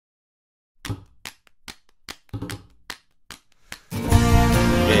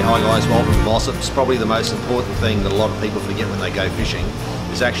Yeah, hi guys, welcome to Mossops. Probably the most important thing that a lot of people forget when they go fishing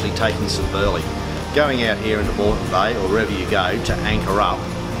is actually taking some burley. Going out here into Moreton Bay or wherever you go to anchor up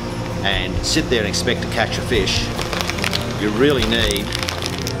and sit there and expect to catch a fish, you really need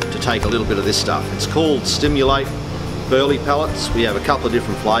to take a little bit of this stuff. It's called Stimulate Berley pellets. We have a couple of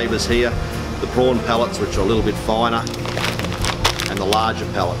different flavours here. The prawn pellets, which are a little bit finer, and the larger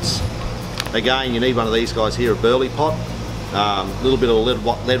pellets. Again, you need one of these guys here, a Berley pot. A little bit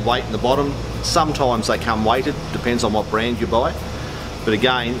of lead weight in the bottom. Sometimes they come weighted, depends on what brand you buy. But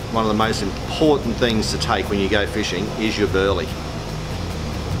again, one of the most important things to take when you go fishing is your Berley.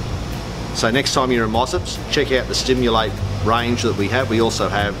 So next time you're in Mossops, check out the Stimulate range that we have. We also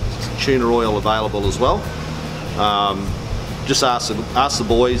have Tuna Oil available as well. Just ask the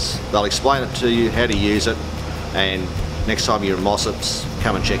boys, they'll explain it to you, how to use it, and next time you're in Mossops,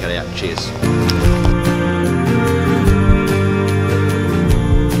 come and check it out. Cheers.